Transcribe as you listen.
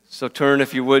So turn,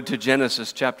 if you would, to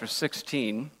Genesis chapter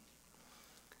 16.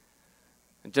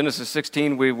 In Genesis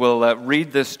 16, we will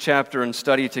read this chapter and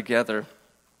study together.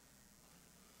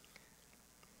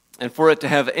 And for it to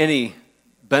have any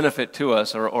benefit to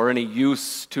us or any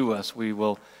use to us, we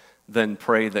will then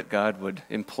pray that God would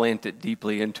implant it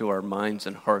deeply into our minds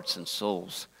and hearts and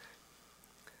souls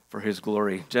for His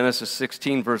glory. Genesis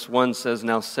 16, verse 1 says,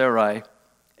 "Now Sarai,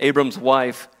 Abram's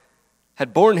wife,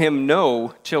 had borne him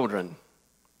no children.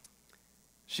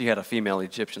 She had a female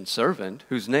Egyptian servant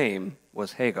whose name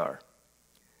was Hagar.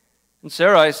 And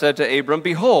Sarai said to Abram,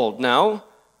 'Behold, now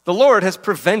the Lord has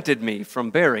prevented me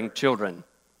from bearing children.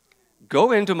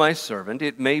 Go in to my servant,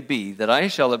 it may be that I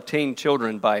shall obtain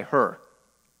children by her.'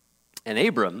 And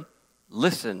Abram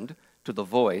listened to the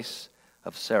voice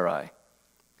of Sarai.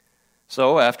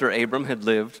 So after Abram had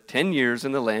lived 10 years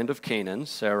in the land of Canaan,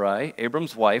 Sarai,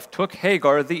 Abram's wife, took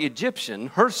Hagar the Egyptian,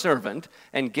 her servant,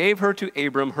 and gave her to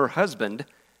Abram, her husband,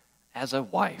 as a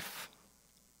wife.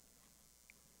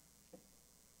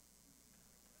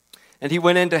 And he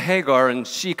went into Hagar, and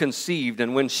she conceived.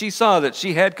 And when she saw that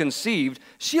she had conceived,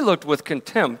 she looked with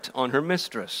contempt on her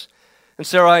mistress. And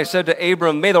Sarai said to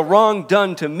Abram, 'May the wrong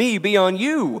done to me be on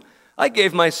you. I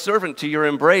gave my servant to your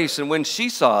embrace, and when she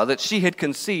saw that she had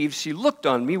conceived, she looked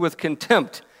on me with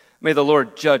contempt. May the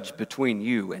Lord judge between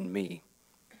you and me.'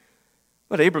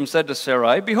 But Abram said to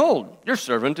Sarai, 'Behold, your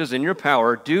servant is in your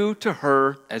power. Do to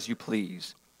her as you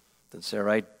please.' Then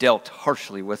Sarai dealt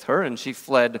harshly with her, and she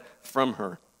fled from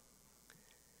her.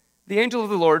 The angel of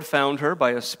the Lord found her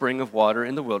by a spring of water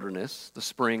in the wilderness, the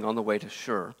spring on the way to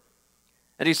Shur.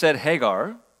 And he said,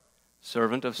 'Hagar,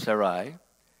 servant of Sarai,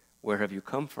 where have you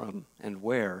come from, and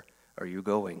where are you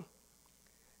going?'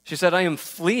 She said, 'I am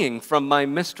fleeing from my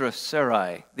mistress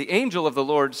Sarai.' The angel of the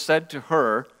Lord said to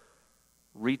her,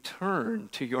 'Return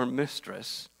to your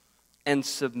mistress and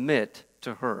submit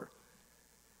to her.'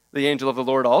 The angel of the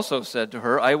Lord also said to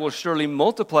her, 'I will surely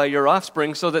multiply your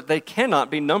offspring so that they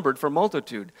cannot be numbered for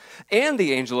multitude.' And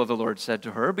the angel of the Lord said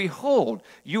to her, 'Behold,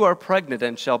 you are pregnant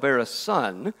and shall bear a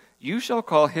son. You shall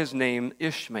call his name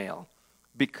Ishmael,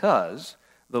 because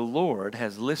the Lord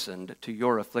has listened to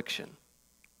your affliction.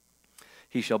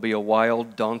 He shall be a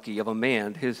wild donkey of a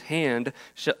man, his hand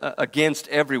against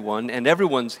everyone, and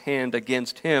everyone's hand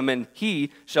against him, and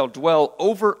he shall dwell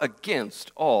over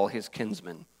against all his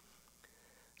kinsmen.'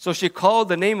 So she called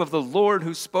the name of the Lord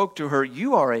who spoke to her,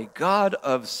 'You are a God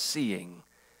of seeing.'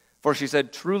 For she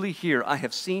said, 'Truly here I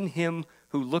have seen him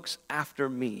who looks after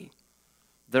me.'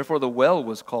 Therefore the well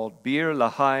was called Beer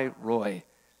Lahai Roi.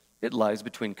 It lies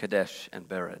between Kadesh and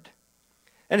Bered.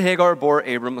 And Hagar bore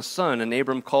Abram a son, and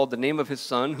Abram called the name of his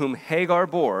son, whom Hagar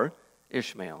bore,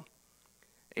 Ishmael.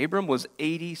 Abram was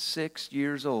 86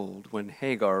 years old when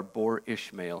Hagar bore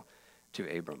Ishmael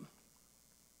to Abram."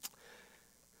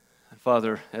 And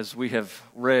Father, as we have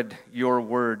read your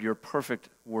word, your perfect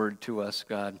word to us,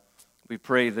 God, we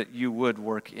pray that you would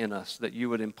work in us, that you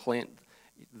would implant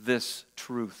this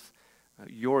truth,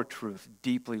 your truth,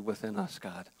 deeply within us,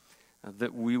 God.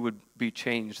 That we would be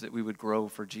changed, that we would grow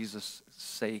for Jesus'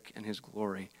 sake and his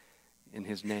glory. In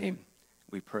his name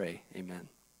we pray, amen.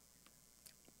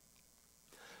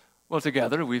 Well,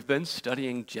 together we've been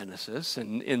studying Genesis,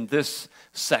 and in this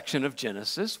section of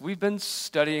Genesis, we've been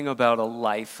studying about a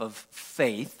life of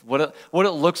faith, what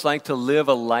it looks like to live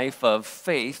a life of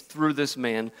faith through this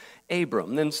man,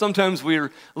 Abram. And sometimes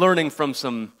we're learning from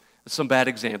some bad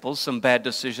examples, some bad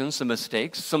decisions, some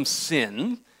mistakes, some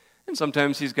sin. And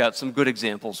sometimes he's got some good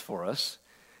examples for us.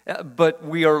 But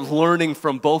we are learning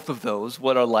from both of those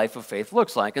what our life of faith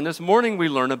looks like. And this morning we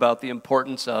learn about the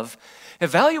importance of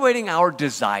evaluating our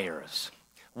desires,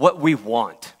 what we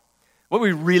want, what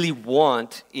we really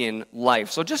want in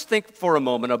life. So just think for a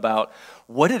moment about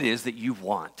what it is that you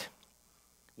want.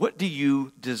 What do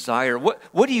you desire?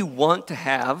 What do you want to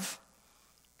have?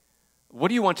 What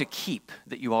do you want to keep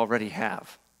that you already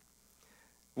have?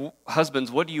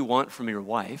 Husbands, what do you want from your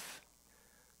wife?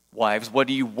 Wives, what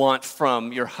do you want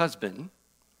from your husband?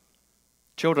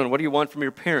 Children, what do you want from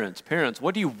your parents? Parents,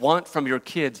 what do you want from your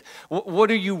kids? What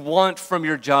do you want from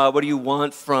your job? What do you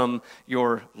want from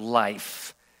your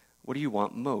life? What do you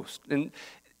want most? And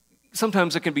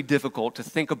sometimes it can be difficult to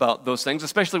think about those things,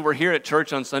 especially we're here at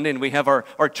church on Sunday and we have our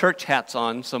church hats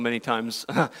on so many times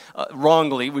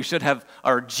wrongly. We should have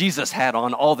our Jesus hat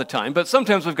on all the time, but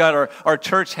sometimes we've got our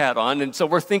church hat on, and so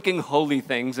we're thinking holy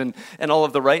things and all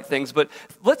of the right things. But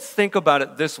let's think about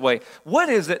it this way. What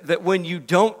is it that when you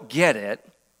don't get it,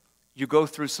 you go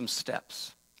through some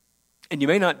steps? And you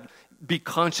may not be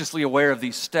consciously aware of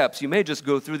these steps. You may just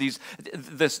go through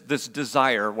this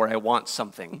desire where I want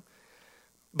something.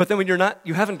 But then when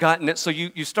you haven't gotten it, so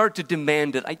you start to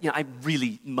demand it. I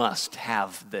really must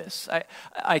have this.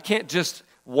 I can't just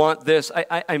want this.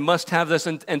 I must have this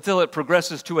until it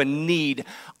progresses to a need.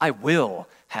 I will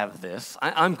have this.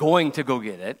 I'm going to go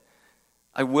get it.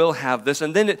 I will have this.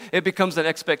 And then it becomes an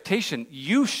expectation.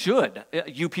 You should,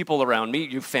 you people around me,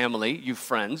 you family, you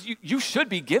friends, you should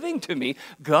be giving to me.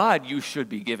 God, you should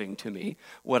be giving to me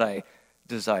what I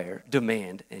desire,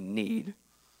 demand, and need.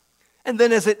 And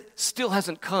then as it still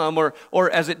hasn't come,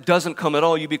 or as it doesn't come at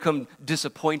all, you become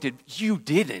disappointed. You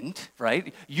didn't,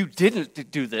 right? You didn't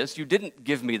do this. You didn't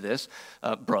give me this,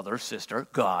 brother, sister,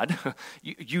 God.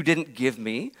 You didn't give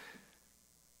me,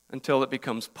 until it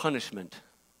becomes punishment.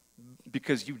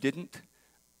 Because you didn't,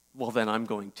 well, then I'm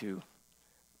going to.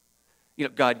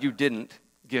 God, you didn't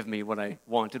give me what I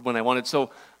wanted when I wanted, so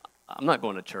I'm not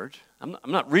going to church. I'm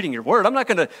not reading your word. I'm not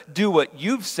going to do what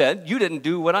you've said. You didn't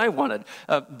do what I wanted.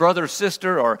 Brother,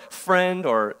 sister, or friend,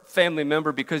 or family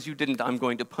member, because you didn't, I'm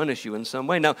going to punish you in some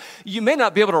way. Now, you may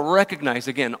not be able to recognize,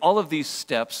 again, all of these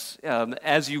steps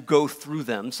as you go through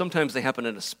them. Sometimes they happen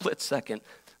in a split second.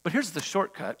 But here's the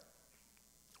shortcut.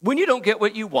 When you don't get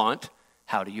what you want,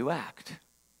 how do you act?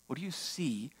 What do you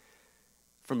see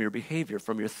from your behavior,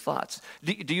 from your thoughts?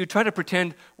 Do you try to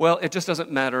pretend, well, it just doesn't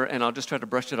matter, and I'll just try to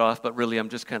brush it off, but really I'm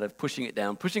just kind of pushing it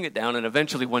down, and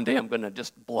eventually one day I'm going to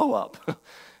just blow up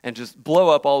and just blow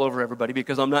up all over everybody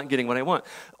because I'm not getting what I want?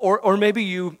 Or maybe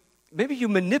you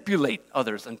manipulate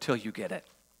others until you get it,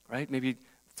 right? Maybe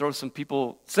send some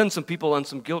people on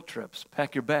some guilt trips,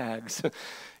 pack your bags.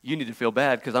 You need to feel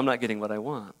bad because I'm not getting what I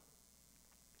want.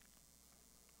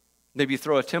 Maybe you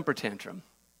throw a temper tantrum.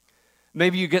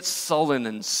 Maybe you get sullen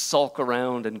and sulk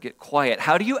around and get quiet.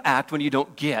 How do you act when you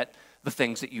don't get the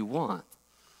things that you want?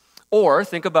 Or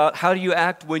think about, how do you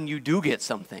act when you do get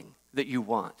something that you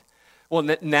want?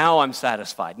 Well, now I'm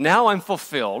satisfied. Now I'm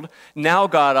fulfilled. Now,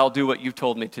 God, I'll do what you've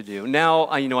told me to do. Now,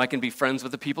 I can be friends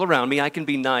with the people around me. I can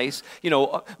be nice.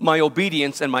 My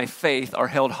obedience and my faith are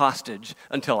held hostage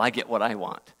until I get what I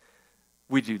want.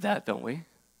 We do that, don't we?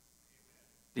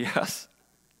 Yes.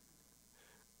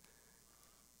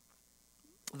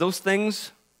 Those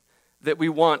things that we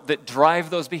want, that drive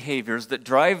those behaviors, that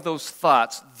drive those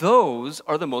thoughts, those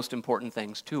are the most important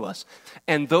things to us.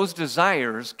 And those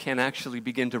desires can actually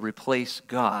begin to replace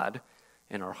God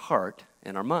in our heart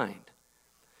and our mind.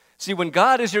 See, when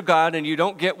God is your God and you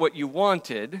don't get what you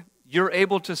wanted, you're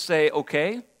able to say,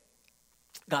 okay,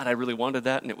 God, I really wanted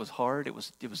that, and it was hard, it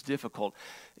was difficult.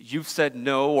 You've said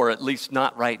no, or at least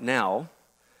not right now,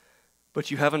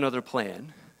 but you have another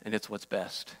plan, and it's what's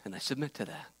best, and I submit to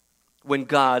that. When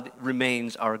God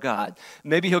remains our God.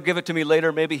 Maybe he'll give it to me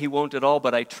later, maybe he won't at all,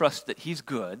 but I trust that he's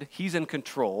good, he's in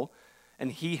control,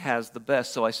 and he has the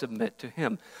best, so I submit to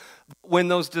him. When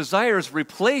those desires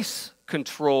replace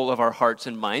control of our hearts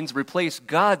and minds, replace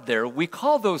God there, we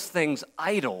call those things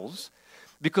idols,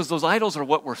 because those idols are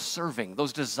what we're serving.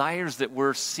 Those desires that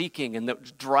we're seeking and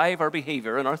that drive our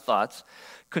behavior and our thoughts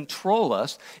control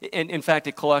us. And in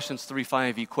fact, Colossians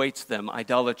 3:5 equates them,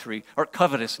 idolatry, or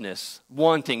covetousness,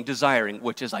 wanting, desiring,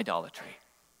 which is idolatry.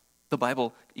 The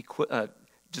Bible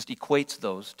just equates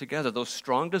those together, those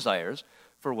strong desires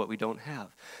for what we don't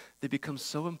have. They become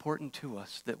so important to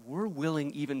us that we're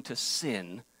willing even to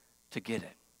sin to get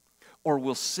it. Or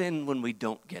we'll sin when we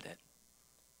don't get it.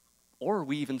 Or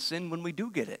we even sin when we do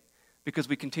get it, because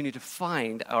we continue to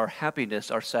find our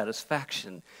happiness, our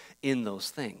satisfaction in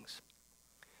those things.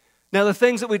 Now, the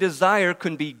things that we desire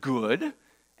can be good,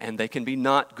 and they can be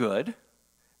not good.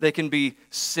 They can be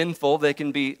sinful. They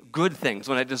can be good things.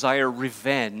 When I desire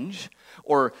revenge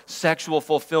or sexual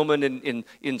fulfillment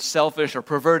in selfish or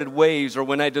perverted ways, or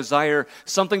when I desire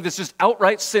something that's just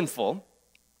outright sinful,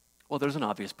 well, there's an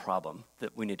obvious problem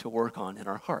that we need to work on in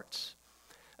our hearts.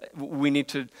 We need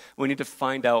to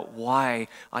find out why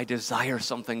I desire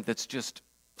something that's just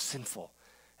sinful.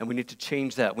 And we need to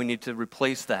change that. We need to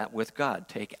replace that with God.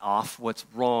 Take off what's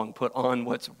wrong, put on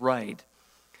what's right.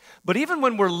 But even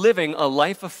when we're living a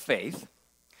life of faith,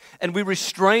 and we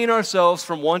restrain ourselves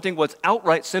from wanting what's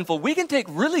outright sinful, we can take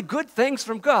really good things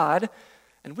from God,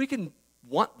 and we can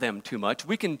want them too much.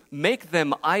 We can make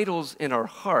them idols in our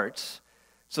hearts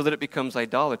so that it becomes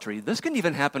idolatry. This can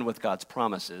even happen with God's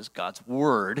promises, God's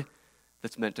word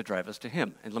that's meant to drive us to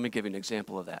him. And let me give you an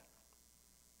example of that.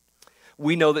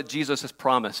 We know that Jesus has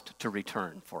promised to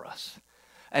return for us.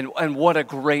 And what a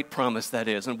great promise that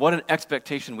is. And what an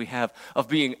expectation we have of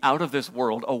being out of this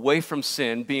world, away from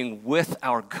sin, being with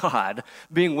our God,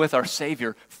 being with our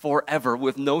Savior forever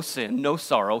with no sin, no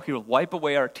sorrow. He will wipe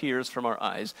away our tears from our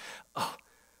eyes. Oh,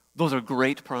 those are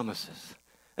great promises.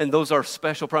 And those are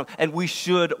special promises. And we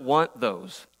should want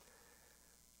those.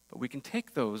 But we can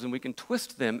take those and we can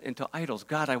twist them into idols.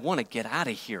 God, I want to get out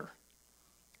of here.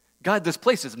 God, this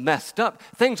place is messed up.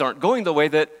 Things aren't going the way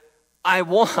that I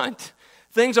want.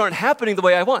 Things aren't happening the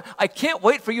way I want. I can't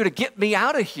wait for you to get me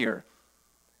out of here.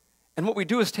 And what we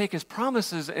do is take his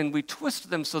promises and we twist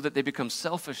them so that they become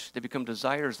selfish, they become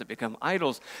desires, they become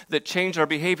idols that change our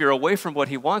behavior away from what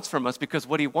he wants from us, because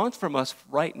what he wants from us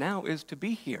right now is to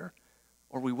be here,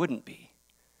 or we wouldn't be.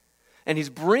 And he's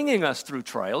bringing us through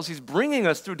trials, he's bringing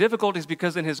us through difficulties,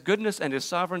 because in his goodness and his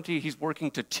sovereignty, he's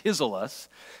working to chisel us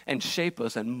and shape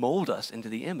us and mold us into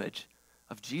the image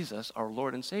of Jesus, our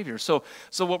Lord and Savior. So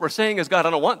what we're saying is, God,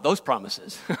 I don't want those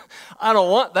promises. I don't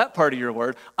want that part of your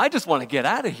word. I just want to get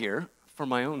out of here for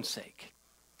my own sake.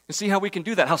 And see how we can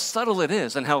do that, how subtle it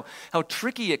is, and how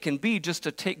tricky it can be just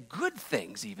to take good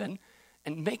things even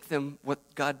and make them what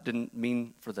God didn't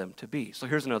mean for them to be. So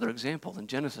here's another example in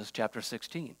Genesis chapter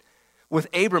 16. With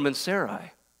Abram and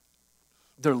Sarai,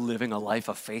 they're living a life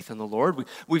of faith in the Lord.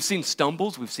 We've seen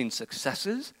stumbles, we've seen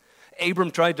successes.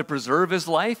 Abram tried to preserve his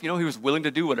life. He was willing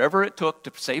to do whatever it took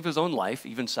to save his own life,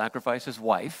 even sacrifice his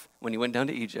wife when he went down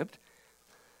to Egypt.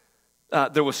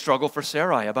 There was struggle for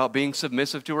Sarai about being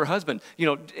submissive to her husband.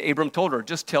 Abram told her,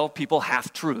 just tell people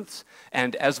half-truths.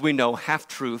 And as we know,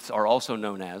 half-truths are also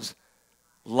known as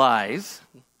lies.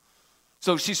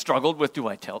 So she struggled with, do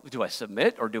I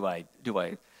submit, or do I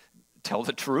tell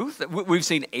the truth? We've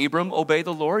seen Abram obey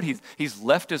the Lord. He's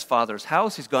left his father's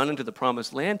house. He's gone into the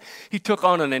promised land. He took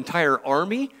on an entire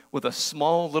army with a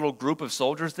small little group of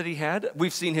soldiers that he had.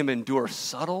 We've seen him endure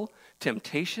subtle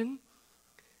temptation.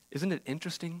 Isn't it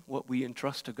interesting what we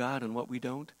entrust to God and what we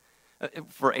don't?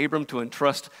 For Abram to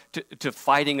entrust to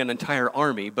fighting an entire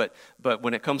army, but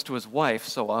when it comes to his wife,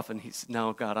 so often he's,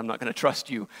 no, God, I'm not going to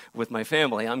trust you with my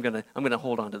family. I'm going to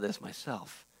hold on to this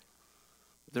myself.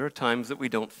 There are times that we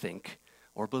don't think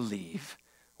or believe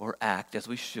or act as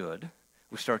we should.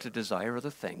 We start to desire other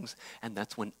things, and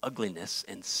that's when ugliness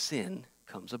and sin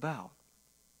comes about.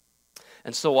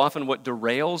 And so often what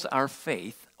derails our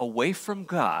faith away from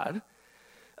God,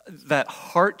 that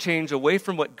heart change away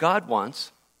from what God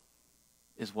wants,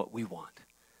 is what we want.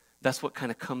 That's what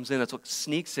kind of comes in, that's what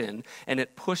sneaks in, and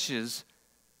it pushes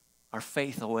our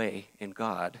faith away in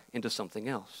God into something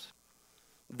else.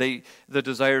 The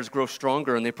desires grow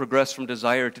stronger, and they progress from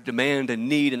desire to demand and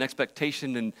need and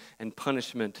expectation and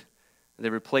punishment. They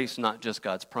replace not just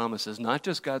God's promises, not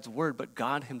just God's word, but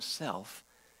God himself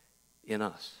in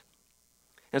us.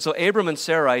 And so Abram and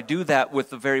Sarai do that with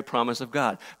the very promise of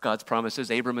God. God's promise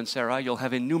is, Abram and Sarai, you'll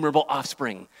have innumerable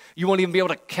offspring. You won't even be able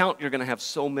to count. You're going to have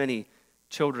so many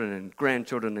children and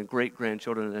grandchildren and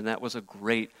great-grandchildren, and that was a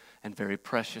great and very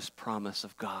precious promise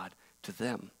of God to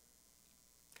them.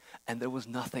 And there was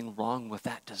nothing wrong with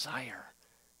that desire,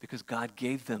 because God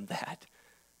gave them that.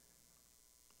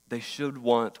 They should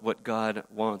want what God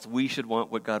wants. We should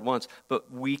want what God wants.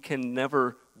 But we can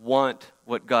never want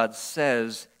what God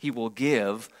says he will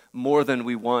give more than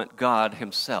we want God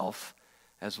himself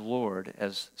as Lord,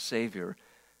 as Savior,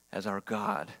 as our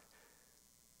God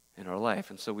in our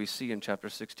life. And so we see in chapter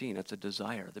 16, it's a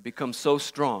desire that becomes so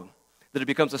strong that it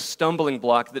becomes a stumbling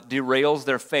block that derails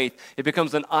their faith. It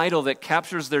becomes an idol that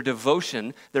captures their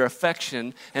devotion, their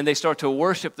affection, and they start to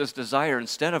worship this desire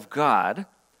instead of God,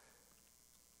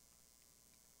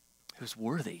 who's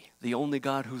worthy, the only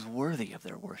God who's worthy of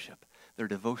their worship, their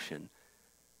devotion,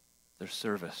 their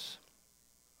service.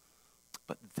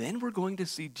 But then we're going to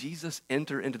see Jesus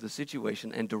enter into the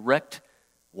situation and direct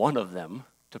one of them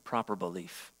to proper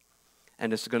belief.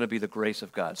 And it's going to be the grace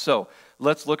of God. So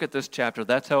let's look at this chapter.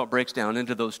 That's how it breaks down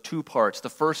into those two parts.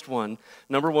 The first one,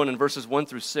 number 1, in verses 1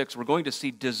 through 6, we're going to see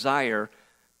desire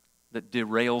that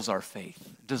derails our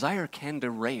faith. Desire can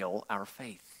derail our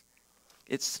faith.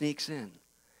 It sneaks in.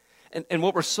 And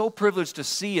what we're so privileged to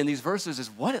see in these verses is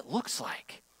what it looks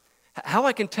like. How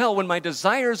I can tell when my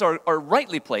desires are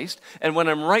rightly placed and when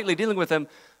I'm rightly dealing with them,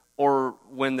 or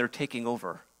when they're taking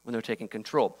over, when they're taking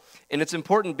control. And it's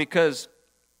important because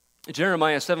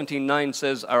Jeremiah 17:9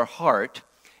 says, our heart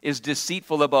is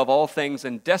deceitful above all things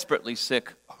and desperately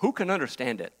sick. Who can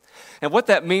understand it? And what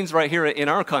that means right here in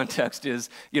our context is,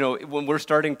 when we're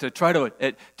starting to try to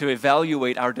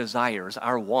evaluate our desires,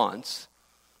 our wants,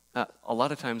 a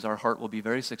lot of times our heart will be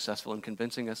very successful in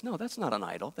convincing us, no, that's not an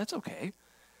idol. That's okay.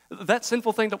 That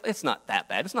sinful thing, it's not that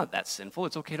bad. It's not that sinful.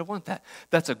 It's okay to want that.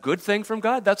 That's a good thing from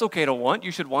God. That's okay to want.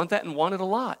 You should want that and want it a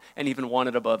lot, and even want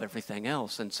it above everything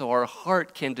else. And so our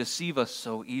heart can deceive us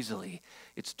so easily.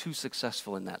 It's too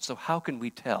successful in that. So how can we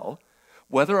tell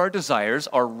whether our desires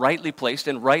are rightly placed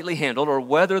and rightly handled, or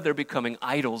whether they're becoming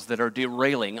idols that are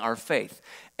derailing our faith?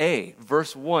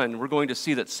 Verse 1, we're going to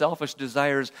see that selfish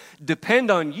desires depend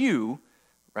on you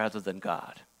rather than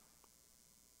God.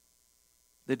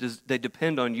 They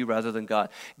depend on you rather than God.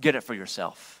 Get it for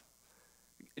yourself.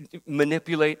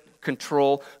 Manipulate,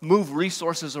 control, move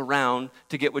resources around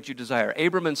to get what you desire.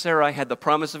 Abram and Sarai had the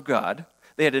promise of God.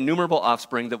 They had innumerable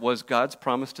offspring that was God's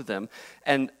promise to them,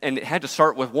 and it had to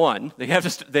start with one. They have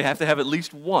to have at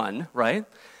least one, right?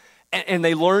 And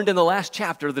they learned in the last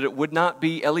chapter that it would not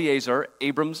be Eliezer,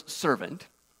 Abram's servant.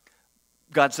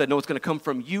 God said, no, it's going to come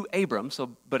from you, Abram.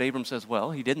 But Abram says,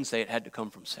 well, he didn't say it had to come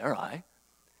from Sarai.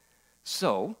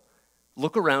 So,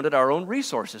 look around at our own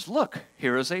resources. Look,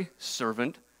 here is a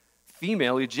servant,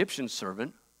 female Egyptian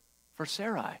servant for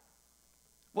Sarai.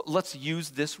 Well, let's use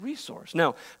this resource.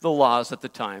 Now, the laws at the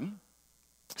time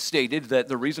stated that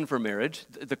the reason for marriage,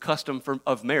 the custom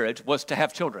of marriage, was to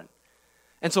have children.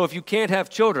 And so if you can't have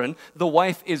children, the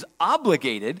wife is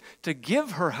obligated to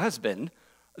give her husband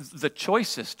the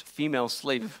choicest female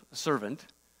slave servant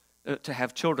to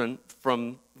have children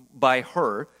by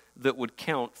her that would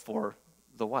count for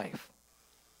the wife.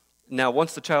 Now,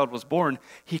 once the child was born,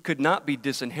 he could not be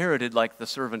disinherited like the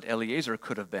servant Eliezer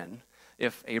could have been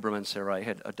if Abram and Sarai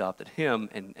had adopted him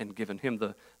and given him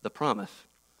the promise.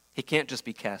 He can't just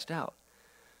be cast out.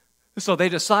 So they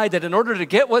decide that in order to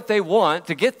get what they want,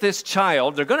 to get this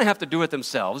child, they're going to have to do it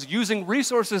themselves, using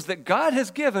resources that God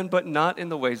has given, but not in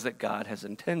the ways that God has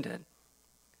intended.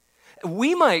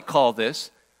 We might call this,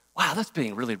 wow, that's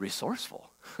being really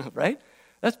resourceful, right?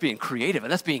 That's being creative,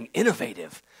 and that's being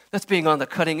innovative. That's being on the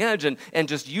cutting edge and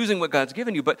just using what God's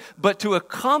given you. But to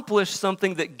accomplish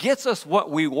something that gets us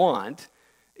what we want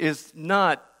is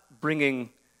not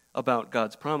bringing about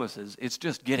God's promises. It's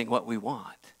just getting what we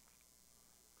want.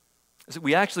 So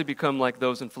we actually become like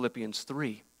those in Philippians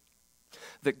 3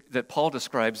 that Paul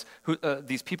describes,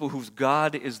 these people whose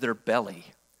God is their belly.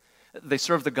 They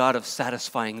serve the God of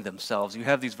satisfying themselves. You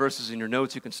have these verses in your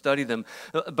notes, you can study them,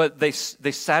 but they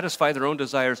satisfy their own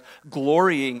desires,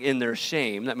 glorying in their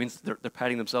shame. That means they're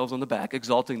patting themselves on the back,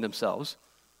 exalting themselves,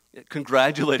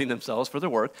 congratulating themselves for their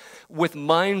work, with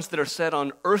minds that are set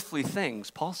on earthly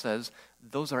things. Paul says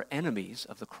those are enemies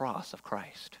of the cross of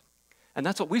Christ. And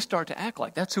that's what we start to act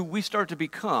like. That's who we start to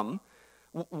become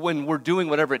when we're doing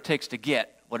whatever it takes to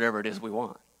get whatever it is we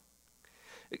want.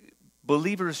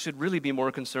 Believers should really be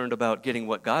more concerned about getting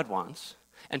what God wants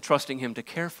and trusting Him to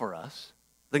care for us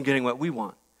than getting what we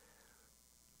want.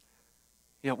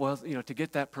 To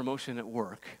get that promotion at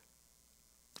work,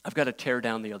 I've got to tear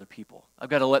down the other people. I've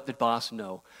got to let the boss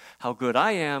know how good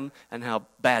I am and how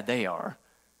bad they are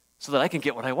so that I can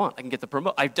get what I want. I can get the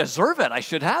promotion. I deserve it. I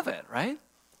should have it, right?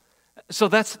 So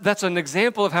that's an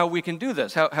example of how we can do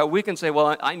this, how we can say,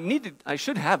 well, I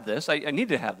should have this. I need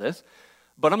to have this.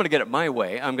 But I'm going to get it my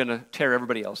way. I'm going to tear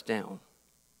everybody else down.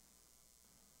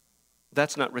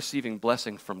 That's not receiving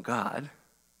blessing from God.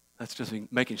 That's just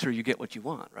making sure you get what you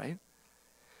want, right?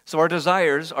 So our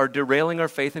desires are derailing our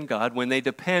faith in God when they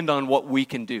depend on what we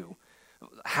can do,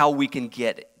 how we can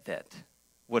get that,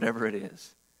 whatever it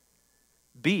is.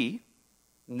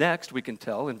 Next we can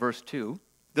tell in verse 2,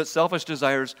 that selfish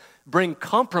desires bring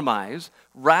compromise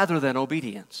rather than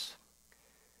obedience.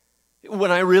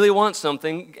 When I really want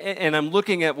something and I'm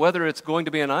looking at whether it's going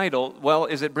to be an idol, well,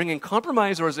 is it bringing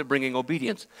compromise or is it bringing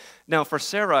obedience? Now, for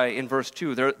Sarai in verse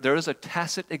 2, there is a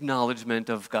tacit acknowledgement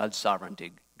of God's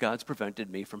sovereignty. God's prevented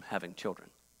me from having children.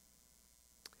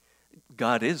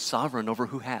 God is sovereign over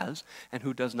who has and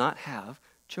who does not have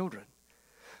children.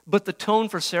 But the tone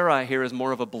for Sarai here is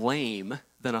more of a blame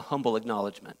than a humble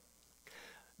acknowledgement.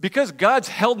 Because God's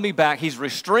held me back, He's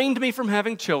restrained me from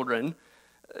having children.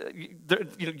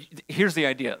 Here's the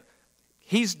idea.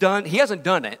 He hasn't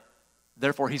done it,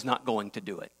 therefore He's not going to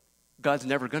do it. God's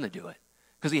never going to do it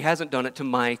because He hasn't done it to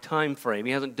my time frame.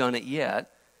 He hasn't done it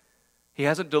yet. He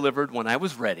hasn't delivered when I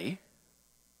was ready.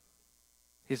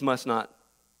 He must not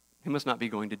be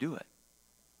going to do it.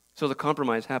 So the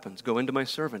compromise happens. Go into my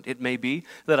servant. It may be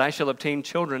that I shall obtain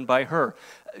children by her.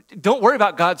 Don't worry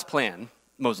about God's plan,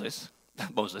 Moses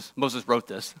wrote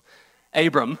this.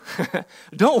 Abram,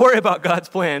 don't worry about God's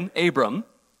plan, Abram.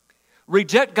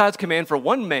 Reject God's command for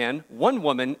one man, one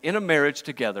woman in a marriage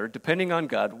together, depending on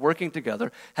God, working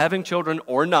together, having children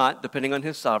or not, depending on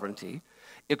His sovereignty,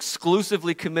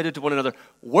 exclusively committed to one another.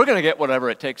 We're going to get whatever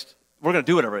it takes. We're going to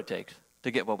do whatever it takes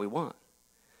to get what we want.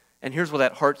 And here's where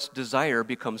that heart's desire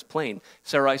becomes plain.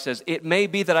 Sarai says, it may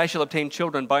be that I shall obtain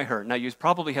children by her. Now, you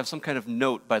probably have some kind of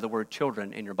note by the word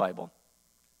children in your Bible,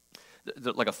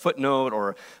 like a footnote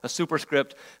or a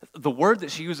superscript. The word that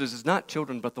she uses is not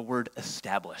children, but the word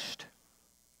established.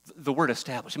 The word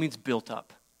established, it means built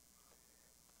up.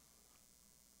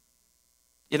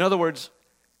 In other words,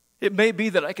 it may be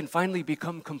that I can finally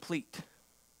become complete.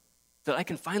 that I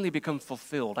can finally become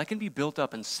fulfilled. I can be built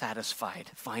up and satisfied,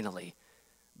 finally,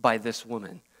 by this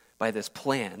woman, by this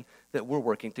plan that we're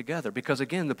working together. Because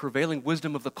again, the prevailing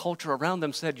wisdom of the culture around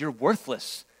them said, you're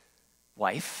worthless,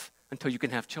 wife, until you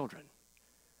can have children.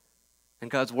 And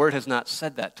God's word has not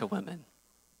said that to women.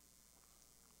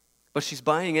 But she's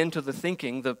buying into the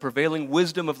thinking, the prevailing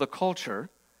wisdom of the culture.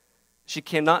 She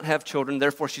cannot have children,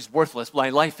 therefore she's worthless. My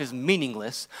life is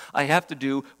meaningless. I have to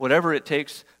do whatever it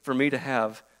takes for me to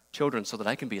have children so that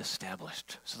I can be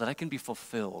established, so that I can be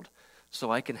fulfilled,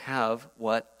 so I can have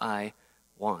what I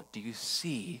want. Do you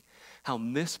see how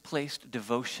misplaced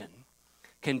devotion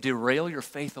can derail your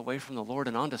faith away from the Lord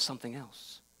and onto something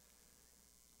else?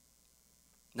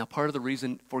 Now, part of the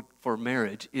reason for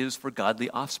marriage is for godly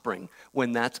offspring,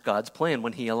 when that's God's plan,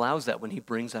 when he allows that, when he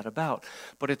brings that about.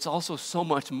 But it's also so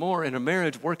much more in a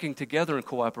marriage, working together in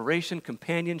cooperation,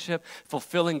 companionship,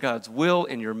 fulfilling God's will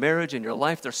in your marriage, in your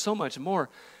life. There's so much more.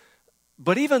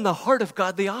 But even the heart of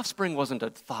godly offspring wasn't a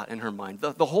thought in her mind.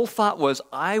 The whole thought was,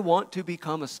 I want to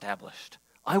become established.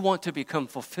 I want to become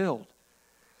fulfilled.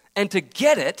 And to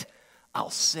get it, I'll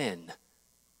sin.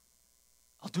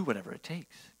 I'll do whatever it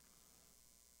takes.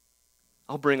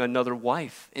 I'll bring another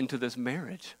wife into this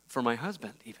marriage for my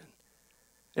husband even.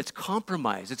 It's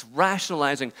compromise. It's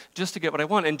rationalizing just to get what I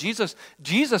want. And Jesus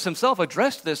himself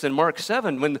addressed this in Mark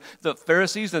 7 when the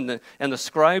Pharisees and the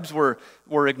scribes were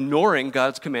ignoring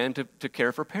God's command to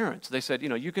care for parents. They said,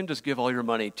 you can just give all your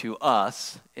money to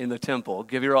us in the temple.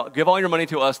 Give all your money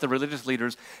to us, the religious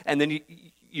leaders, and then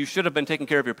you should have been taking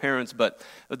care of your parents, but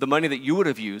the money that you would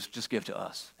have used, just give to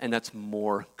us. And that's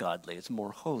more godly. It's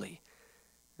more holy.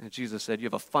 And Jesus said, you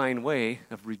have a fine way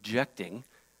of rejecting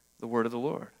the word of the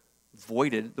Lord,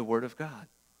 voided the word of God.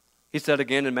 He said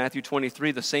again in Matthew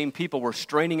 23, the same people were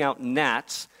straining out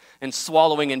gnats and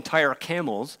swallowing entire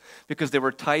camels because they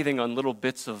were tithing on little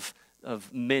bits of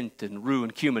mint and rue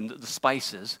and cumin, the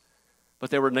spices, but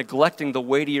they were neglecting the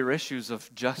weightier issues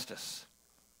of justice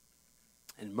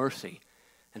and mercy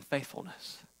and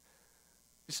faithfulness.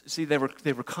 See, they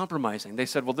were compromising. They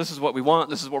said, well, this is what we want.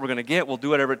 This is what we're going to get. We'll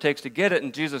do whatever it takes to get it.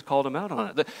 And Jesus called them out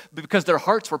on it because their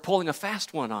hearts were pulling a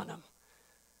fast one on them.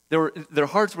 Their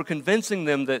hearts were convincing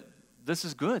them that this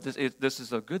is good. This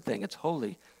is a good thing. It's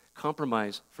holy.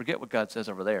 Compromise. Forget what God says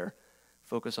over there.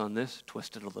 Focus on this.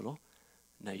 Twist it a little.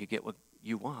 Now you get what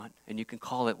you want, and you can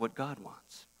call it what God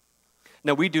wants.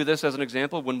 Now, we do this as an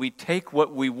example when we take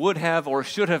what we would have or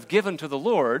should have given to the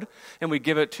Lord, and we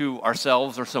give it to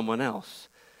ourselves or someone else.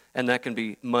 And that can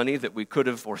be money that we could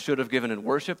have or should have given in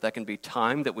worship. That can be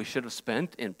time that we should have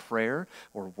spent in prayer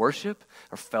or worship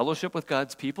or fellowship with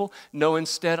God's people. No,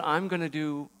 instead, I'm going to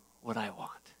do what I want.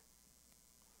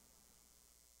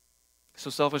 So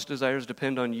selfish desires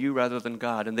depend on you rather than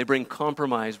God, and they bring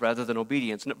compromise rather than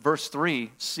obedience. And at verse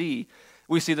 3c,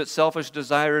 we see that selfish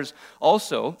desires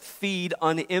also feed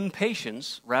on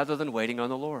impatience rather than waiting on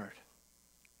the Lord.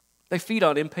 They feed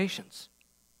on impatience.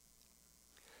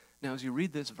 Now, as you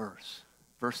read this verse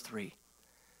 3,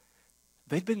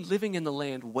 they'd been living in the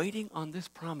land waiting on this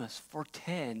promise for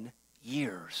 10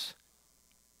 years.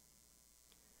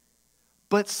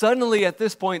 But suddenly at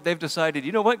this point, they've decided,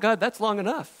 you know what, God, that's long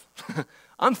enough.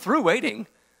 I'm through waiting.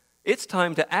 It's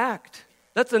time to act.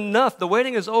 That's enough. The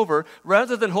waiting is over.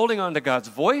 Rather than holding on to God's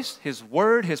voice, his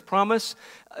word, his promise,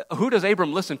 who does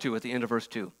Abram listen to at the end of verse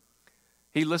 2?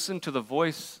 He listened to the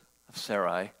voice of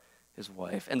Sarai, his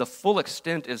wife, and the full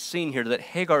extent is seen here that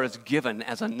Hagar is given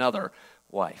as another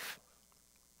wife.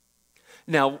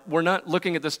 Now, we're not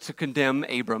looking at this to condemn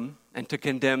Abram and to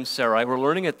condemn Sarai. We're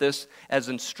learning at this as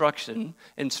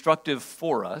instructive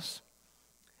for us.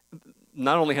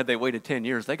 Not only had they waited 10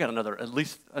 years, they got at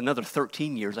least another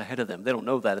 13 years ahead of them. They don't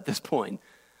know that at this point.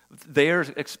 They are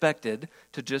expected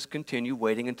to just continue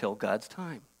waiting until God's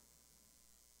time.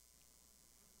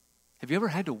 Have you ever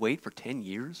had to wait for 10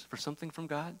 years for something from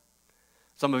God?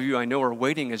 Some of you I know are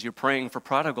waiting as you're praying for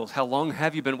prodigals. How long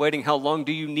have you been waiting? How long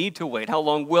do you need to wait? How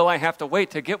long will I have to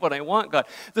wait to get what I want, God?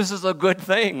 This is a good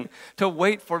thing, to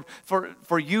wait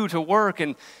for you to work,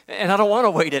 and I don't want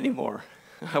to wait anymore.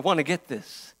 I want to get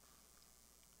this.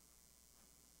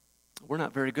 We're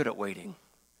not very good at waiting.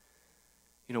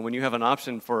 You know, when you have an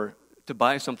option to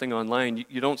buy something online,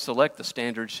 you don't select the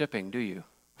standard shipping, do you?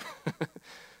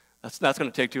 That's going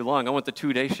to take too long. I want the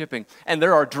 2-day shipping. And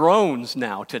there are drones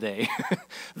now today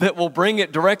that will bring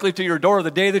it directly to your door the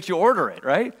day that you order it,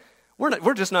 right?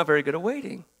 We're just not very good at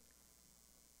waiting.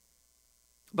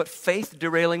 But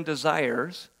faith-derailing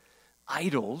desires,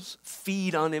 idols,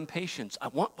 feed on impatience. I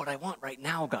want what I want right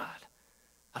now, God.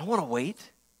 I don't want to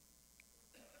wait.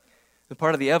 And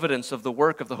part of the evidence of the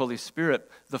work of the Holy Spirit,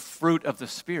 the fruit of the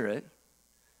Spirit,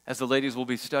 as the ladies will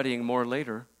be studying more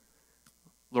later,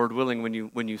 Lord willing,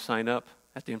 when you sign up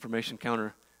at the information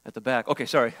counter at the back. Okay,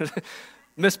 sorry.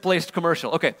 Misplaced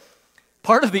commercial. Okay.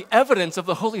 Part of the evidence of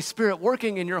the Holy Spirit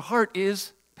working in your heart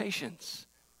is patience,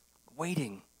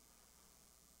 waiting.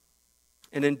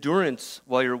 And endurance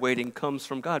while you're waiting comes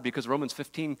from God, because Romans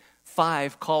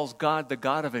 15:5 calls God the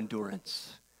God of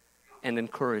endurance and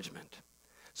encouragement.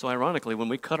 So ironically, when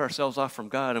we cut ourselves off from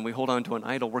God and we hold on to an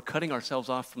idol, we're cutting ourselves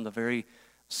off from the very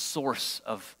source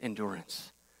of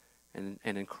endurance and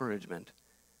encouragement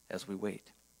as we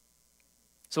wait.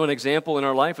 So an example in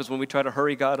our life is when we try to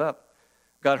hurry God up.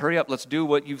 God, hurry up, let's do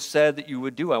what you've said that you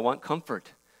would do. I want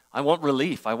comfort. I want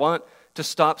relief. I want to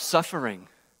stop suffering.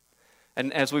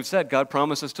 And as we've said, God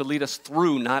promises to lead us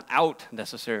through, not out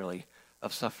necessarily,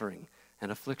 of suffering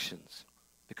and afflictions,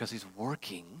 because he's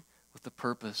working with the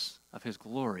purpose of his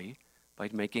glory by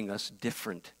making us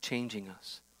different, changing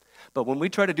us. But when we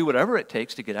try to do whatever it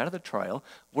takes to get out of the trial,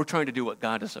 we're trying to do what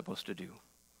God is supposed to do.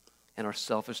 And our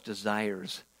selfish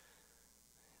desires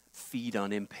feed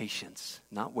on impatience,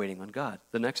 not waiting on God.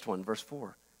 The next one, verse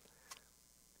 4.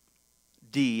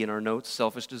 D in our notes,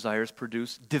 selfish desires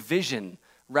produce division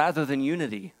rather than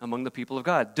unity among the people of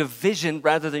God. Division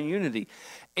rather than unity.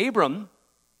 Abram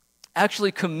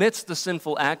actually commits the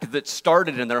sinful act that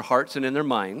started in their hearts and in their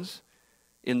minds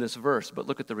in this verse. But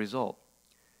look at the result.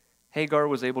 Hagar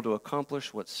was able to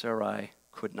accomplish what Sarai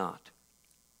could not.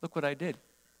 Look what I did.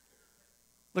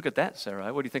 Look at that,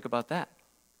 Sarai. What do you think about that?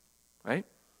 Right?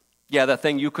 Yeah, that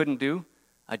thing you couldn't do,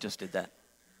 I just did that.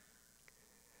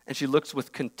 And she looks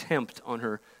with contempt on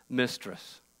her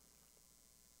mistress.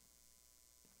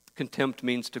 Contempt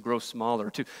means to grow smaller,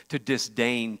 to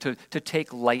disdain, to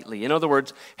take lightly. In other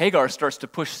words, Hagar starts to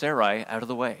push Sarai out of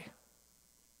the way.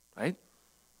 Right?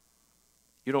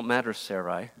 You don't matter,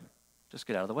 Sarai. Just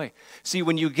get out of the way. See,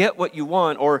 when you get what you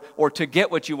want, or to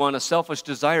get what you want, a selfish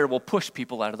desire will push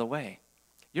people out of the way.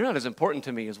 You're not as important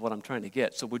to me as what I'm trying to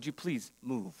get, so would you please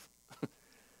move?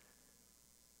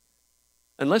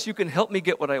 Unless you can help me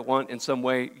get what I want in some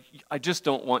way, I just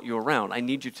don't want you around. I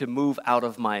need you to move out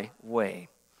of my way.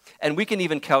 And we can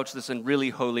even couch this in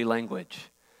really holy language.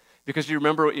 Because you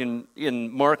remember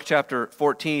in Mark chapter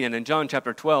 14 and in John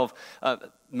chapter 12,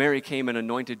 Mary came and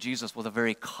anointed Jesus with a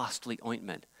very costly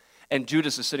ointment. And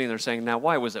Judas is sitting there saying, now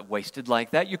why was it wasted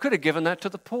like that? You could have given that to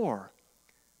the poor.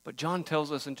 But John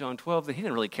tells us in John 12 that he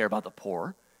didn't really care about the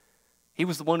poor. He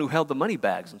was the one who held the money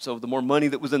bags. And so the more money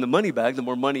that was in the money bag, the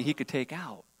more money he could take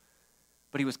out.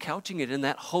 But he was couching it in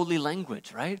that holy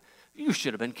language, right? You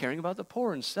should have been caring about the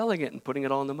poor and selling it and putting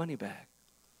it all in the money bag.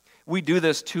 We do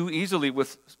this too easily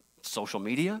with social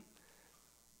media,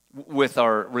 with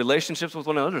our relationships with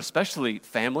one another, especially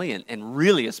family and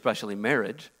really especially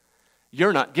marriage.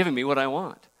 You're not giving me what I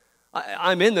want.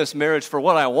 I'm in this marriage for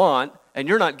what I want, and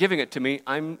you're not giving it to me.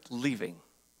 I'm leaving.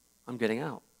 I'm getting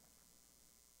out.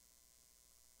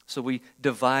 So we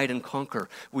divide and conquer.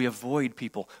 We avoid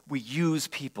people. We use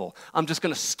people. I'm just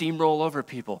going to steamroll over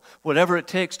people. Whatever it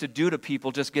takes to do to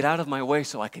people, just get out of my way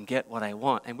so I can get what I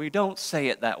want. And we don't say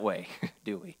it that way,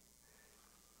 do we?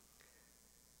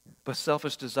 But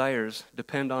selfish desires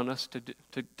depend on us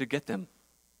to get them,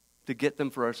 to get them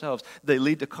for ourselves. They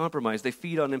lead to compromise. They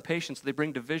feed on impatience. They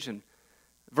bring division.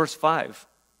 Verse 5,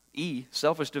 E,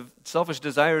 selfish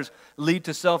desires lead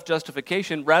to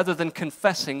self-justification rather than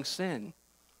confessing sin.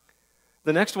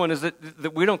 The next one is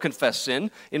that we don't confess sin.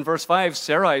 In verse 5,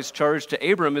 Sarai's charge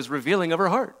to Abram is revealing of her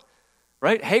heart.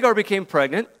 Right? Hagar became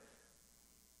pregnant.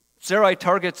 Sarai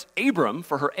targets Abram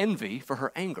for her envy, for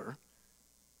her anger.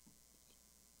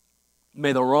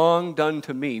 May the wrong done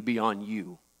to me be on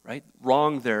you. Right?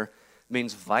 Wrong there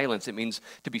means violence. It means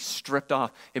to be stripped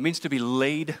off. It means to be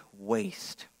laid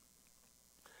waste.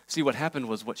 See, what happened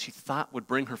was what she thought would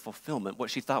bring her fulfillment, what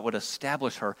she thought would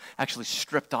establish her, actually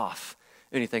stripped off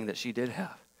anything that she did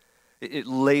have. It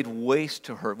laid waste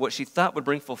to her. What she thought would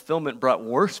bring fulfillment brought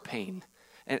worse pain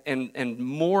and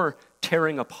more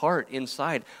tearing apart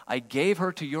inside. I gave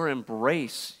her to your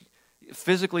embrace,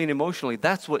 physically and emotionally.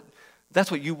 That's what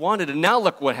you wanted, and now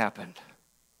look what happened.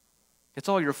 It's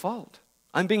all your fault.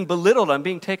 I'm being belittled. I'm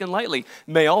being taken lightly.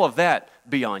 May all of that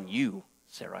be on you,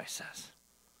 Sarai says.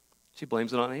 She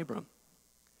blames it on Abram.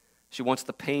 She wants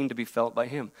the pain to be felt by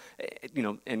him.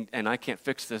 And I can't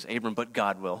fix this, Abram, but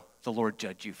God will. The Lord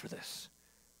judge you for this.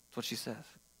 That's what she says.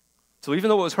 So even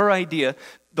though it was her idea,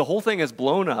 the whole thing is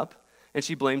blown up, and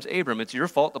she blames Abram. It's your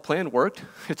fault the plan worked.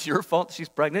 It's your fault she's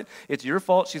pregnant. It's your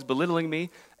fault she's belittling me.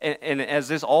 And as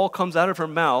this all comes out of her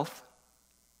mouth,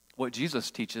 what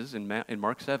Jesus teaches in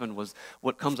Mark 7 was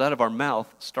what comes out of our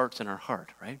mouth starts in our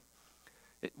heart, right?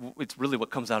 It's really what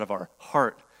comes out of our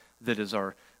heart that is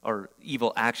our our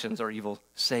evil actions, our evil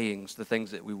sayings, the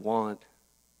things that we want.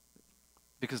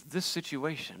 Because this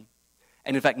situation,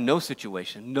 and in fact no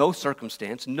situation, no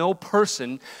circumstance, no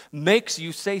person makes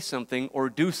you say something or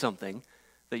do something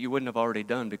that you wouldn't have already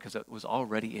done because it was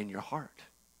already in your heart.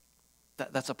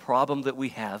 That's a problem that we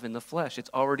have in the flesh. It's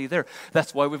already there.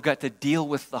 That's why we've got to deal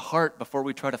with the heart before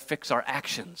we try to fix our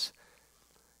actions.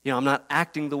 I'm not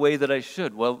acting the way that I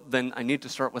should. Well, then I need to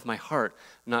start with my heart,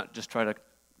 not just try to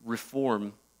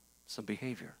reform some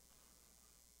behavior.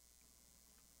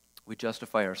 We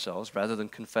justify ourselves rather than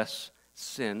confess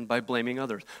sin by blaming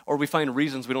others. Or we find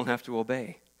reasons we don't have to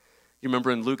obey. You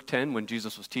remember in Luke 10 when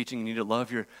Jesus was teaching you need to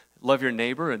love your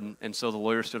neighbor, and so the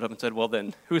lawyer stood up and said, well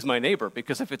then, who's my neighbor?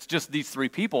 Because if it's just these three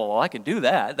people, well, I can do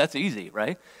that. That's easy,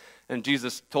 right? And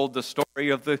Jesus told the story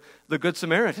of the Good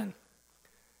Samaritan.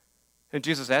 And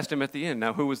Jesus asked him at the end,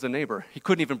 now who was the neighbor? He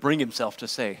couldn't even bring himself to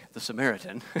say the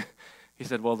Samaritan. He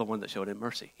said, well, the one that showed him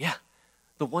mercy. Yeah,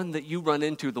 the one that you run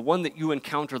into, the one that you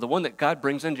encounter, the one that God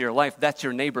brings into your life, that's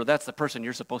your neighbor. That's the person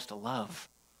you're supposed to love.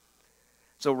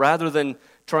 So rather than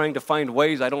trying to find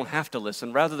ways I don't have to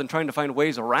listen, rather than trying to find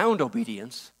ways around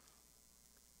obedience,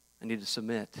 I need to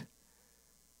submit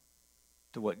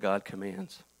to what God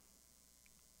commands.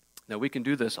 Now, we can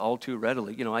do this all too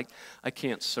readily. I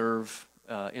can't serve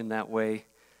in that way.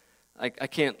 I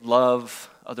can't love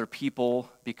other people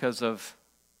because of,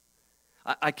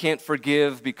 I can't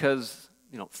forgive because,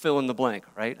 fill in the blank,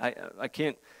 right? I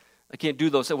can't do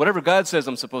those. Whatever God says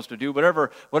I'm supposed to do,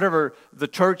 whatever the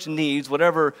church needs,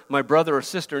 whatever my brother or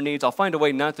sister needs, I'll find a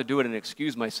way not to do it and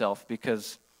excuse myself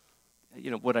because,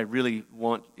 what I really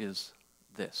want is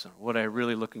this, or what I am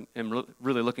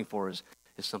really looking for is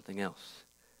something else.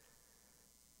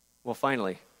 Well,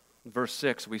 finally, in verse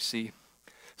 6, we see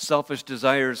selfish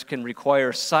desires can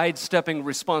require sidestepping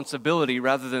responsibility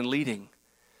rather than leading.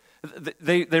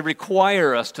 They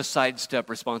require us to sidestep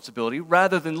responsibility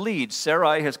rather than lead.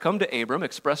 Sarai has come to Abram,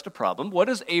 expressed a problem. What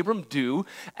does Abram do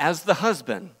as the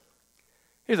husband?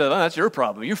 He said, that's your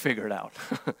problem. You figure it out.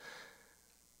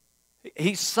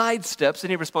 He sidesteps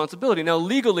any responsibility. Now,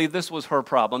 legally, this was her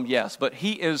problem, yes, but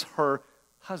he is her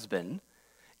husband.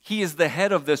 He is the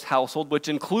head of this household, which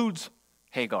includes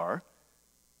Hagar.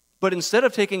 But instead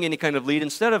of taking any kind of lead,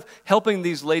 instead of helping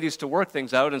these ladies to work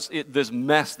things out, this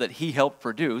mess that he helped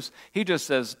produce, he just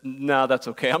says, no, that's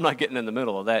okay. I'm not getting in the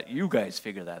middle of that. You guys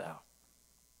figure that out.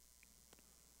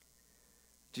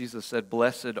 Jesus said,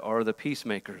 blessed are the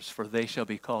peacemakers, for they shall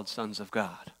be called sons of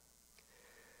God.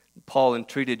 Paul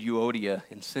entreated Euodia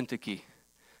and Syntyche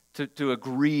to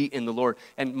agree in the Lord.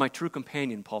 And my true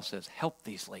companion, Paul says, help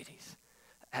these ladies.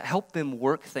 Help them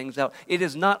work things out. It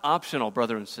is not optional,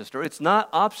 brother and sister. It's not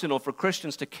optional for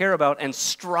Christians to care about and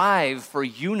strive for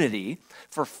unity,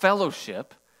 for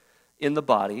fellowship in the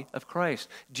body of Christ.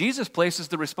 Jesus places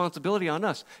the responsibility on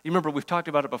us. You remember, we've talked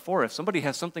about it before. If somebody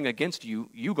has something against you,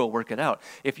 you go work it out.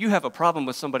 If you have a problem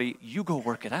with somebody, you go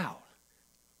work it out.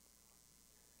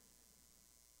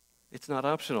 It's not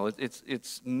optional.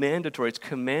 It's mandatory. It's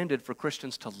commanded for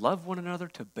Christians to love one another,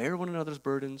 to bear one another's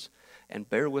burdens, and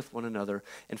bear with one another.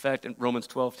 In fact, in Romans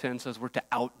 12:10 says we're to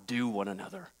outdo one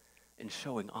another in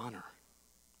showing honor.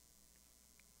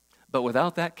 But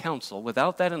without that counsel,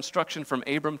 without that instruction from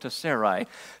Abram to Sarai,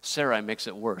 Sarai makes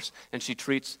it worse. And she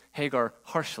treats Hagar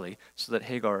harshly so that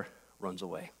Hagar runs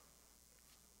away.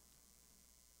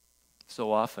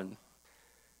 So often,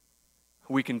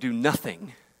 we can do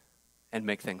nothing and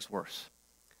make things worse.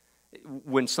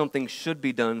 When something should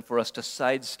be done for us to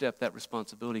sidestep that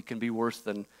responsibility can be worse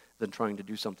than trying to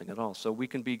do something at all. So we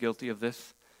can be guilty of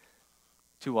this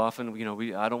too often.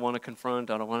 I don't want to confront,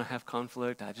 I don't want to have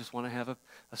conflict, I just want to have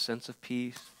a sense of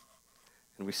peace.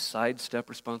 And we sidestep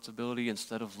responsibility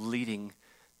instead of leading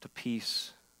to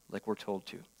peace like we're told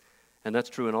to. And that's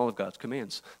true in all of God's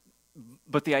commands.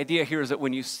 But the idea here is that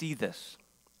when you see this,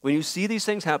 when you see these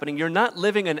things happening, you're not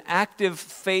living an active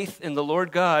faith in the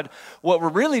Lord God. What we're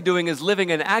really doing is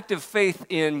living an active faith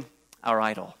in our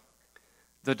idol,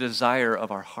 the desire of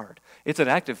our heart. It's an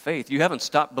active faith. You haven't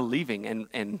stopped believing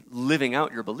and living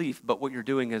out your belief, but what you're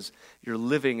doing is you're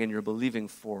living and you're believing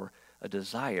for a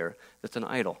desire that's an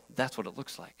idol. That's what it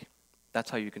looks like.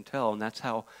 That's how you can tell, and that's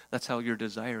how your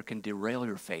desire can derail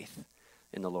your faith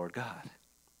in the Lord God.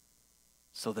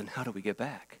 So then how do we get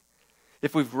back?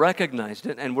 If we've recognized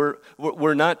it and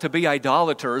we're not to be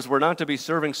idolaters, we're not to be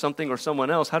serving something or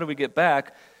someone else, how do we get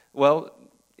back? Well,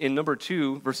 in number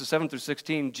 2, verses 7 through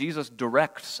 16, Jesus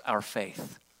directs our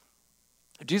faith.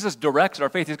 Jesus directs our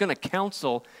faith. He's going to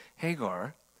counsel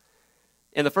Hagar.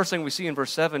 And the first thing we see in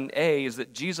verse 7a is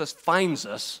that Jesus finds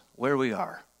us where we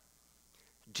are.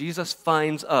 Jesus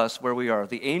finds us where we are.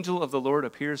 The angel of the Lord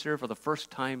appears here for the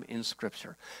first time in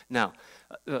Scripture. Now,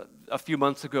 a few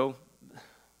months ago,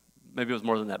 maybe it was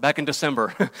more than that, back in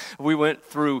December, we went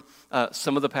through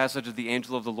some of the passages of the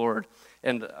angel of the Lord.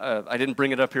 And I didn't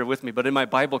bring it up here with me, but in my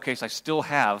Bible case, I still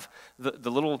have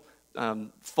the little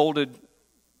folded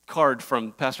card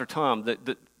from Pastor Tom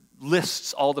that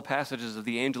lists all the passages of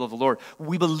the angel of the Lord.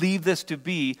 We believe this to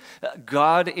be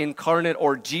God incarnate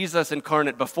or Jesus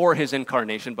incarnate before his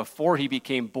incarnation, before he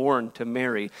became born to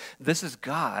Mary. This is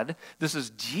God. This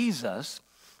is Jesus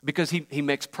because he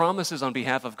makes promises on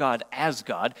behalf of God as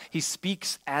God. He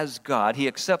speaks as God. He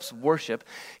accepts worship.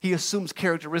 He assumes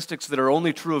characteristics that are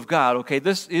only true of God. Okay,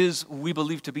 this is, we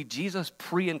believe, to be Jesus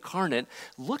pre-incarnate.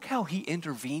 Look how he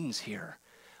intervenes here.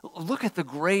 Look at the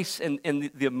grace and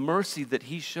the mercy that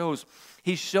he shows.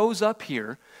 He shows up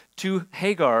here to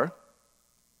Hagar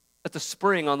at the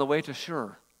spring on the way to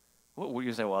Shur. Well,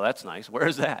 you say, well, that's nice. Where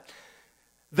is that?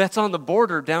 That's on the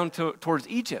border down towards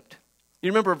Egypt.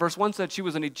 You remember verse 1 said she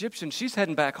was an Egyptian. She's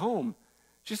heading back home.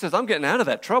 She says, I'm getting out of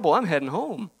that trouble. I'm heading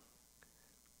home.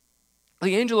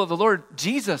 The angel of the Lord,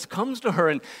 Jesus, comes to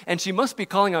her, and she must be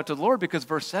calling out to the Lord because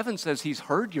verse 7 says he's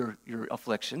heard your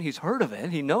affliction. He's heard of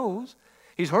it. He knows.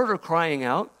 He's heard her crying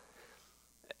out,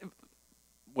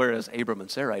 whereas Abram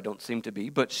and Sarai don't seem to be,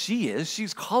 but she is.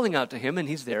 She's calling out to him, and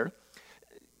he's there.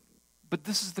 But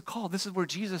this is the call. This is where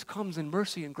Jesus comes in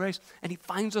mercy and grace, and he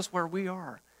finds us where we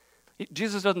are.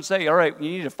 Jesus doesn't say, all right, you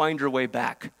need to find your way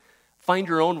back. Find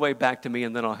your own way back to me,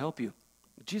 and then I'll help you.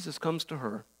 Jesus comes to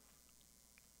her.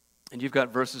 And you've got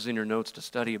verses in your notes to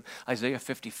study. Isaiah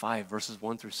 55, verses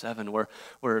 1 through 7,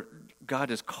 where God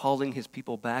is calling his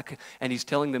people back, and he's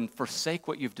telling them, forsake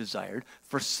what you've desired,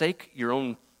 forsake your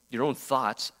own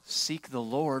thoughts, seek the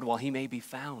Lord while he may be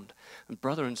found. And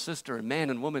brother and sister, and man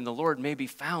and woman, the Lord may be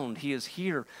found. He is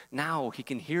here now. He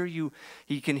can hear you.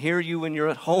 He can hear you when you're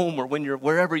at home or when you're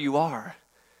wherever you are,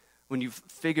 when you've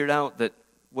figured out that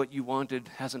what you wanted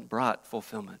hasn't brought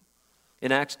fulfillment.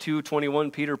 In Acts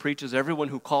 2:21, Peter preaches, everyone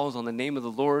who calls on the name of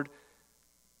the Lord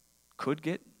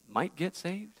might get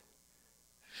saved,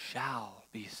 shall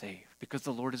be saved, because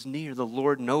the Lord is near. The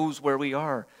Lord knows where we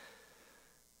are.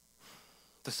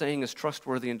 The saying is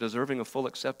trustworthy and deserving of full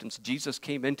acceptance. Jesus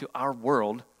came into our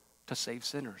world to save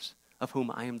sinners, of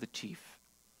whom I am the chief.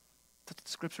 That's what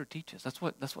the Scripture teaches. That's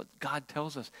what God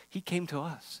tells us. He came to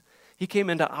us. He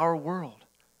came into our world.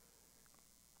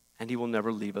 And he will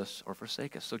never leave us or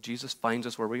forsake us. So Jesus finds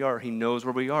us where we are. He knows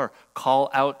where we are. Call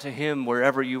out to him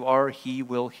wherever you are, he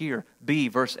will hear. B,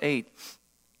 verse 8.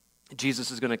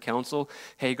 Jesus is going to counsel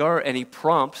Hagar, and he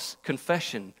prompts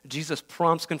confession. Jesus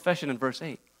prompts confession in verse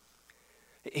 8.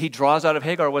 He draws out of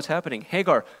Hagar what's happening.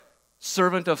 Hagar,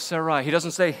 servant of Sarai. He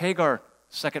doesn't say Hagar,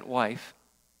 second wife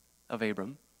of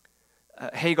Abram.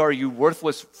 Hagar, you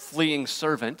worthless fleeing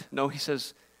servant. No, he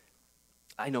says,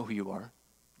 I know who you are.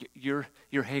 You're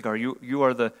Hagar. You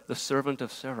are the servant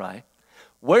of Sarai.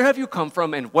 Where have you come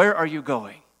from and where are you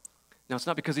going? Now, it's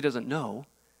not because he doesn't know.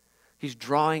 He's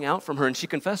drawing out from her, and she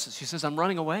confesses. She says, I'm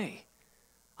running away.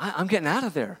 I'm getting out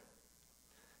of there.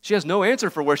 She has no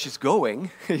answer for where she's going.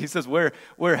 He says, where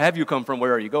have you come from?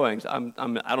 Where are you going? I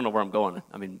don't know where I'm going.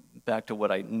 I mean, back to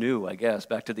what I knew, I guess,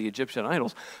 back to the Egyptian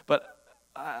idols. But,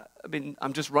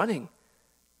 I'm just running.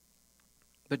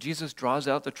 But Jesus draws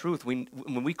out the truth. When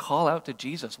we call out to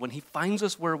Jesus, when he finds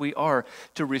us where we are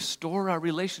to restore our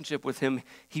relationship with him,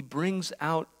 he brings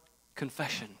out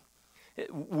confession.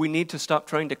 We need to stop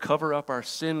trying to cover up our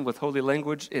sin with holy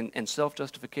language and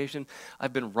self-justification.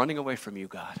 I've been running away from you,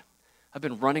 God. I've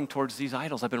been running towards these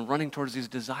idols. I've been running towards these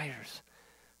desires.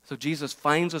 So Jesus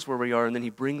finds us where we are, and then he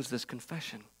brings this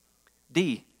confession.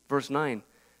 D, verse 9,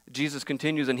 Jesus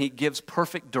continues, and he gives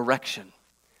perfect direction.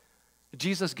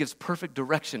 Jesus gives perfect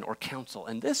direction or counsel,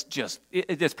 and this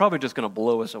it's probably just going to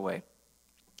blow us away.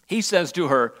 He says to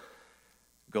her,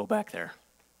 go back there.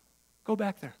 Go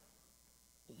back there.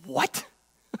 What?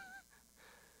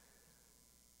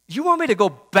 You want me to go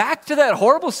back to that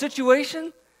horrible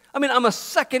situation? I mean, I'm a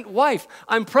second wife.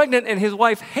 I'm pregnant, and his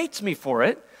wife hates me for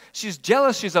it. She's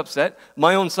jealous. She's upset.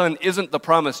 My own son isn't the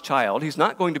promised child. He's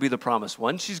not going to be the promised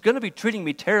one. She's going to be treating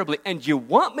me terribly, and you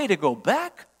want me to go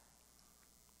back?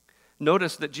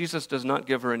 Notice that Jesus does not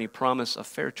give her any promise of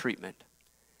fair treatment.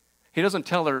 He doesn't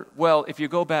tell her, well, if you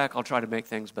go back, I'll try to make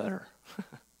things better.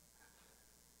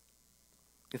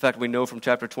 In fact, we know from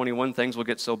chapter 21, things will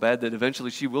get so bad that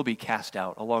eventually she will be cast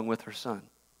out along with her son.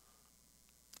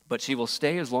 But she will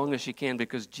stay as long as she can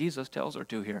because Jesus tells her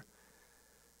to here.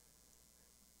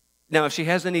 Now, if she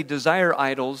has any desire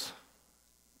idols,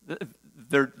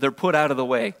 they're put out of the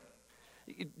way.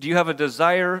 Do you have a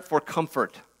desire for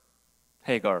comfort,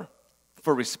 Hagar?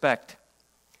 for respect,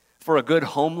 for a good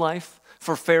home life,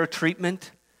 for fair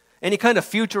treatment, any kind of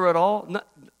future at all.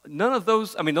 None of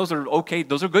those, those are okay,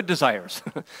 those are good desires.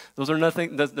 There's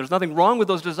nothing wrong with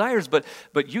those desires, but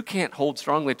you can't hold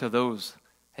strongly to those,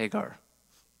 Hagar.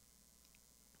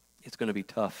 It's going to be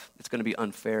tough. It's going to be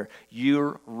unfair.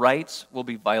 Your rights will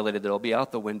be violated. They'll be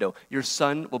out the window. Your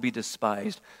son will be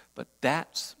despised. But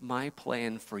that's my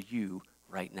plan for you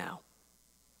right now.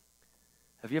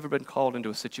 Have you ever been called into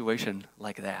a situation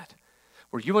like that?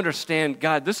 Where you understand,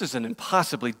 God, this is an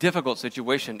impossibly difficult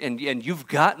situation, and you've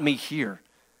got me here.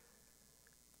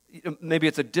 Maybe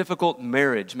it's a difficult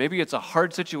marriage. Maybe it's a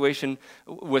hard situation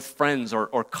with friends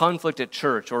or conflict at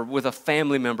church or with a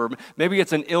family member. Maybe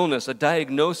it's an illness, a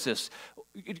diagnosis.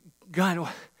 God,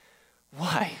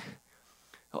 why?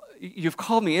 You've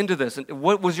called me into this. And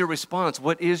what was your response?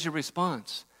 What is your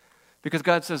response? Because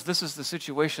God says, this is the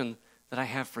situation that I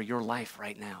have for your life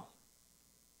right now.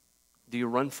 Do you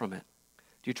run from it?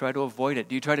 Do you try to avoid it?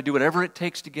 Do you try to do whatever it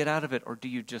takes to get out of it? Or do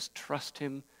you just trust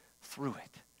him through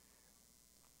it?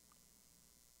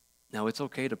 Now, it's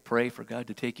okay to pray for God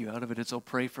to take you out of it. It's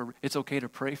okay to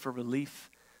pray for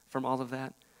relief from all of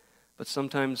that. But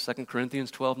sometimes, 2 Corinthians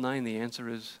 12:9, the answer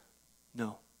is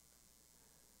no.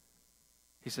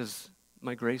 He says,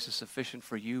 my grace is sufficient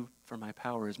for you, for my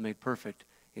power is made perfect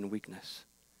in weakness.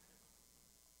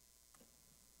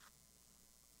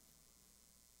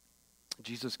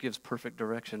 Jesus gives perfect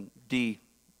direction. D,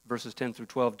 verses 10 through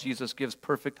 12, Jesus gives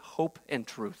perfect hope and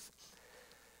truth.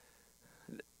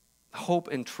 Hope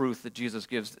and truth that Jesus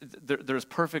gives. There's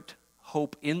perfect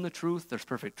hope in the truth. There's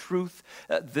perfect truth.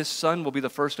 This son will be the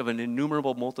first of an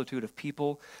innumerable multitude of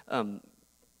people.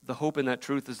 The hope in that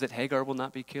truth is that Hagar will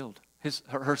not be killed.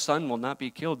 Her son will not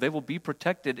be killed. They will be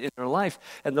protected in their life,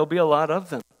 and there'll be a lot of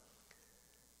them.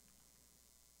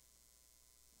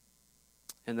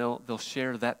 And they'll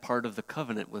share that part of the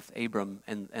covenant with Abram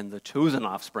and the chosen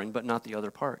offspring, but not the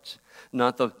other parts.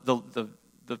 Not the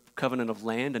covenant of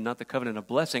land and not the covenant of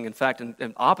blessing. In fact,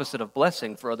 an opposite of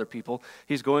blessing for other people,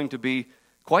 he's going to be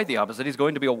quite the opposite. He's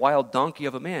going to be a wild donkey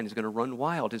of a man. He's going to run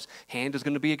wild. His hand is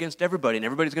going to be against everybody, and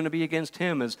everybody's going to be against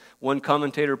him. As one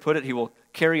commentator put it, he will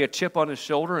carry a chip on his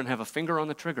shoulder and have a finger on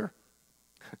the trigger.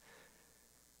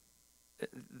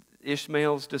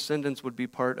 Ishmael's descendants would be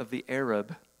part of the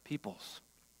Arab peoples.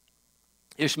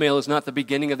 Ishmael is not the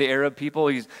beginning of the Arab people.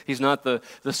 He's not the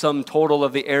sum total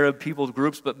of the Arab people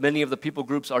groups, but many of the people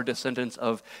groups are descendants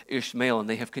of Ishmael, and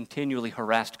they have continually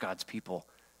harassed God's people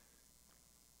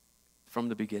from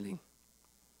the beginning.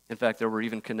 In fact, there were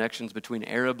even connections between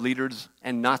Arab leaders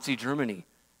and Nazi Germany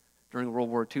during World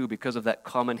War II because of that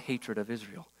common hatred of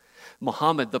Israel.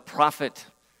 Muhammad, the prophet,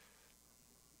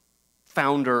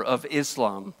 founder of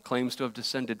Islam, claims to have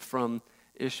descended from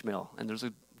Ishmael, and there's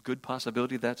a good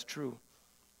possibility that's true.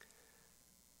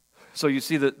 So you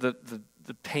see the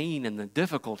pain and the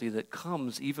difficulty that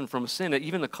comes even from sin,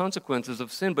 even the consequences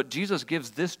of sin. But Jesus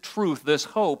gives this truth, this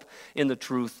hope in the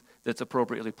truth that's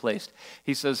appropriately placed.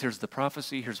 He says, here's the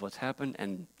prophecy, here's what's happened,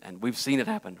 and we've seen it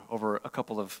happen over a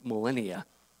couple of millennia,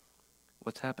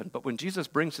 what's happened. But when Jesus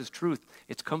brings his truth,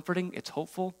 it's comforting, it's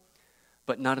hopeful,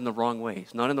 but not in the wrong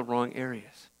ways, not in the wrong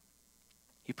areas.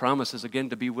 He promises again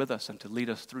to be with us and to lead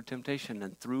us through temptation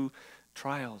and through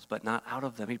trials, but not out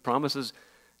of them. He promises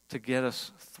to get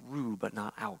us through, but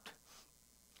not out,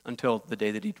 until the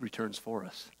day that he returns for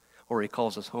us, or he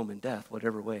calls us home in death,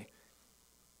 whatever way.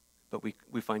 But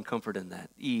we find comfort in that.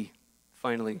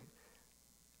 Finally,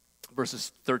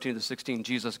 verses 13 to 16,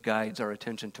 Jesus guides our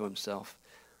attention to himself.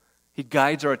 He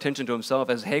guides our attention to himself.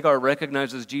 As Hagar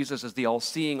recognizes Jesus as the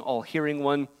all-seeing, all-hearing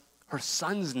one, her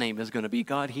son's name is going to be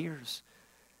God Hears.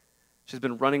 She's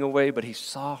been running away, but he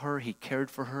saw her, he cared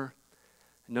for her.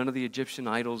 None of the Egyptian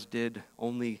idols did,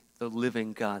 only the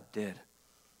living God did.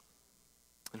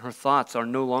 And her thoughts are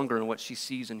no longer in what she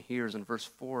sees and hears. In verse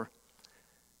 4,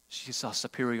 she saw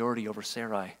superiority over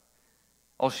Sarai.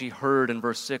 All she heard in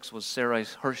verse 6 was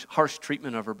Sarai's harsh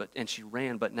treatment of her, and she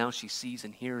ran, but now she sees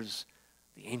and hears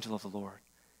the angel of the Lord,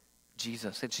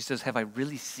 Jesus. And she says, have I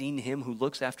really seen him who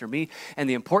looks after me? And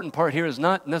the important part here is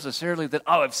not necessarily that,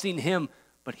 I've seen him,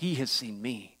 but he has seen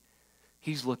me.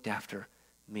 He's looked after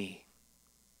me.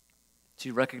 She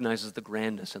recognizes the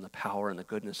grandness and the power and the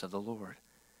goodness of the Lord.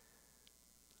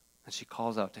 And she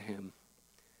calls out to him.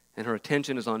 And her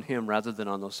attention is on him rather than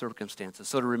on those circumstances.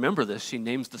 So to remember this, she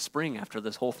names the spring after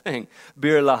this whole thing.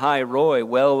 Bir Lahai Roi,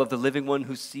 well of the living one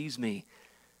who sees me.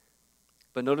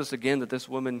 But notice again that this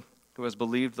woman who has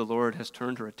believed the Lord has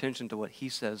turned her attention to what he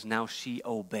says. Now she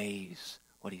obeys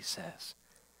what he says.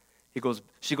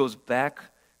 She goes back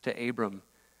to Abram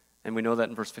And we know that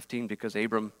in verse 15 because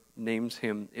Abram names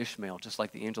him Ishmael, just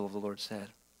like the angel of the Lord said.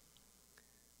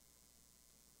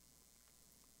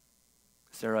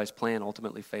 Sarai's plan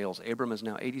ultimately fails. Abram is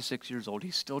now 86 years old.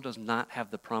 He still does not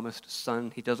have the promised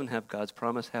son. He doesn't have God's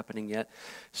promise happening yet.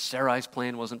 Sarai's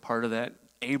plan wasn't part of that.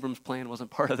 Abram's plan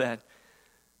wasn't part of that.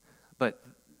 But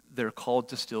they're called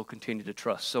to still continue to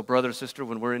trust. So brother, sister,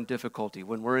 when we're in difficulty,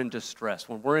 when we're in distress,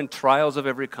 when we're in trials of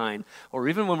every kind, or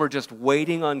even when we're just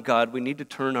waiting on God, we need to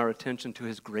turn our attention to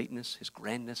his greatness, his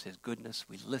grandness, his goodness.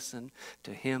 We listen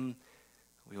to him.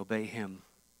 We obey him.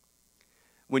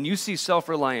 When you see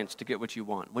self-reliance to get what you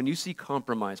want, when you see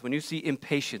compromise, when you see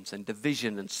impatience and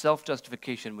division and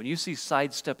self-justification, when you see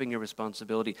sidestepping your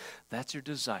responsibility, that's your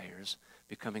desires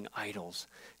becoming idols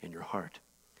in your heart.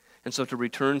 And so to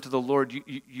return to the Lord,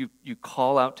 you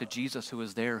call out to Jesus who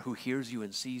is there, who hears you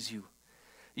and sees you.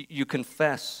 You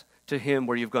confess to him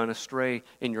where you've gone astray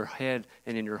in your head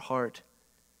and in your heart.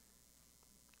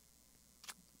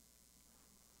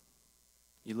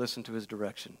 You listen to his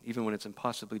direction, even when it's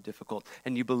impossibly difficult.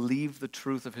 And you believe the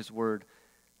truth of his word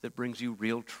that brings you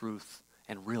real truth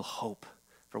and real hope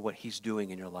for what he's doing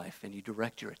in your life. And you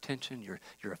direct your attention,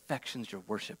 your affections, your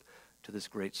worship to this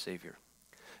great Savior.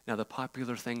 Now, the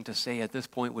popular thing to say at this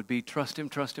point would be, trust him,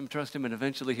 trust him, trust him, and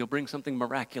eventually he'll bring something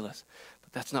miraculous.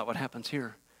 But that's not what happens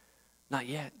here. Not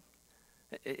yet.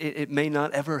 It may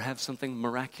not ever have something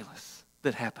miraculous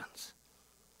that happens.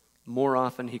 More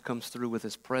often, he comes through with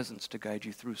his presence to guide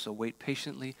you through. So wait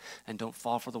patiently and don't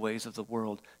fall for the ways of the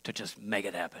world to just make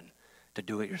it happen, to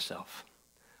do it yourself.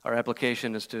 Our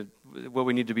application is to, what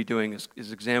we need to be doing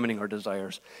is examining our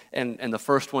desires. And the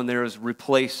first one there is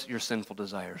replace your sinful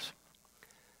desires.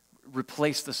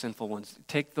 Replace the sinful ones.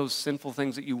 Take those sinful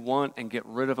things that you want and get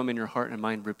rid of them in your heart and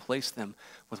mind. Replace them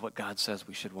with what God says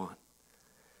we should want.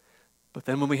 But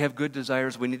then when we have good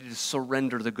desires, we need to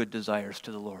surrender the good desires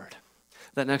to the Lord.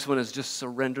 That next one is just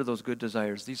surrender those good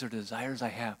desires. These are desires I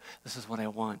have. This is what I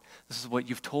want. This is what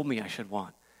you've told me I should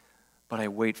want. But I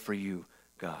wait for you,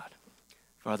 God.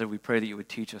 Father, we pray that you would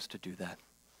teach us to do that.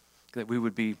 That we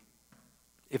would be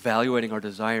evaluating our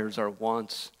desires, our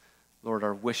wants, Lord,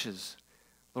 our wishes,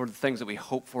 Lord, the things that we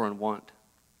hope for and want.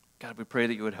 God, we pray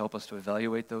that you would help us to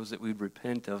evaluate those, that we would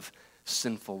repent of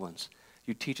sinful ones.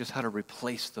 You teach us how to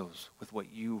replace those with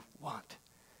what you want.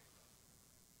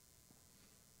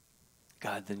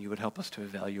 God, then you would help us to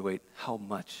evaluate how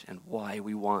much and why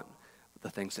we want the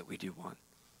things that we do want.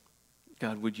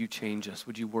 God, would you change us?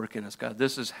 Would you work in us? God,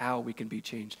 this is how we can be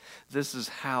changed. This is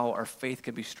how our faith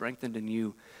can be strengthened in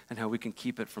you and how we can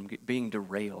keep it from being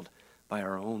derailed by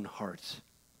our own hearts,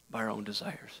 by our own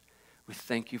desires. We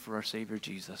thank you for our Savior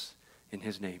Jesus. In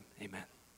his name, amen.